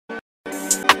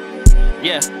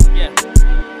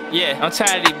Yeah, I'm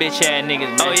tired of these bitch ass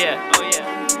niggas, man. Oh yeah.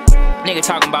 Nigga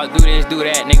talking about do this, do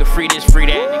that, nigga free this, free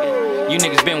that, nigga. You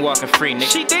niggas been walking free,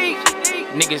 nigga. She deep.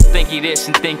 Niggas think he this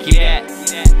and think he that.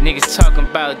 Niggas talking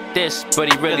about this,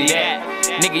 but he really that.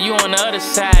 Nigga, you on the other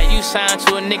side, you signed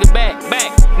to a nigga back.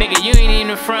 Nigga, you ain't in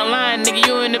the front line, nigga,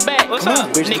 you in the back. What's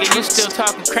up? Nigga, you still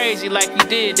talking crazy like you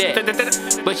did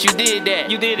that. But you did that.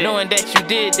 You did it. Knowing that you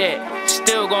did that.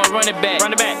 Still gonna run it back.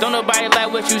 Don't nobody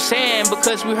like what you saying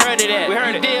because we heard it at.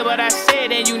 You did what I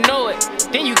said and you know it.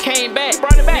 Then you came back.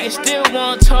 Brought it back. Nigga still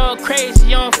wanna talk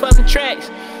crazy on fucking tracks.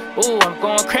 Ooh, I'm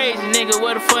going crazy, nigga,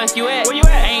 where the fuck you at? Where you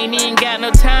at? I ain't even got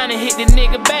no time to hit the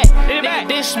nigga back. Back.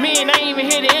 This me and I ain't even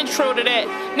hear the intro to that.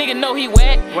 Nigga know he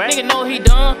whack, nigga know he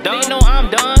done. Nigga know I'm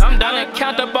done. I done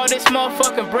count up all this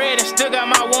motherfucking bread and still got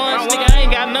my ones. Nigga, I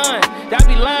ain't got none. Y'all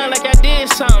be lying like I did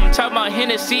something. Talking about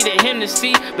Hennessy to him to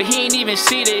see, but he ain't even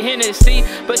see the Hennessy,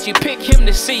 but you pick him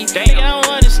to see. Nigga, I don't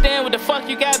understand what the fuck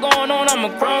you got going on. I'm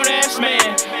a grown ass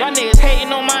man. Y'all niggas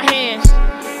hating on my hands.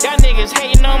 Y'all niggas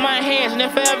hating on my hands, and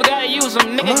if I ever gotta use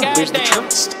them, nigga, goddamn.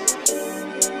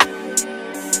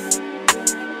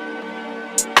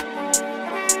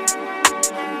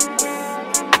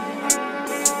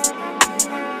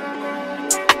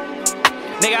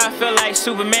 Nigga, I feel like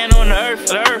Superman on the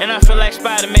earth, and I feel like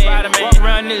Spider-Man. Walk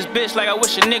around this bitch like I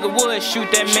wish a nigga would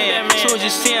shoot that man. Soon as you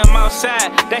see him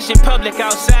outside, that shit public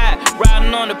outside.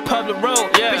 Riding on the public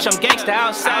road, bitch, I'm gangsta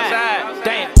outside.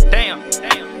 Damn.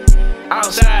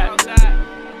 Outside.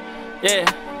 Yeah,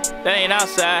 that ain't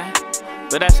outside,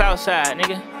 but that's outside,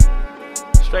 nigga.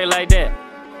 Straight like that.